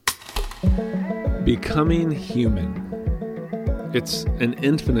Becoming human. It's an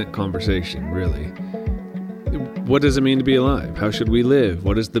infinite conversation, really. What does it mean to be alive? How should we live?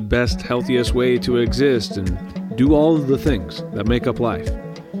 What is the best, healthiest way to exist and do all of the things that make up life?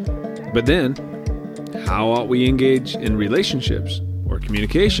 But then, how ought we engage in relationships or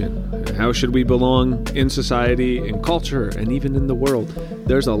communication? How should we belong in society, in culture, and even in the world?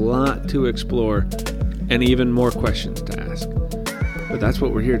 There's a lot to explore and even more questions to ask. But that's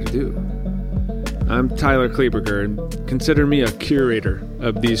what we're here to do. I'm Tyler Kleberger, and consider me a curator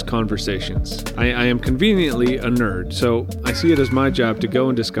of these conversations. I am conveniently a nerd, so I see it as my job to go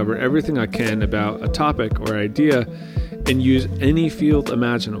and discover everything I can about a topic or idea and use any field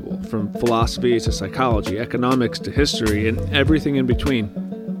imaginable, from philosophy to psychology, economics to history, and everything in between,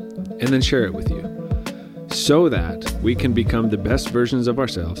 and then share it with you, so that we can become the best versions of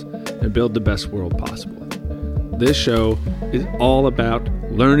ourselves and build the best world possible. This show is all about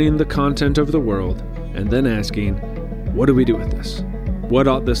learning the content of the world and then asking, what do we do with this? What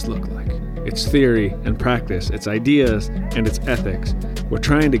ought this look like? Its theory and practice, its ideas and its ethics. We're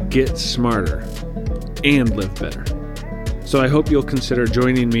trying to get smarter and live better. So I hope you'll consider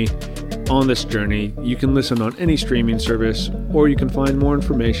joining me on this journey. You can listen on any streaming service, or you can find more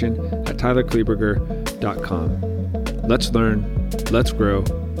information at tylerkleberger.com. Let's learn, let's grow,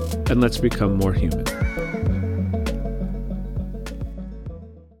 and let's become more human.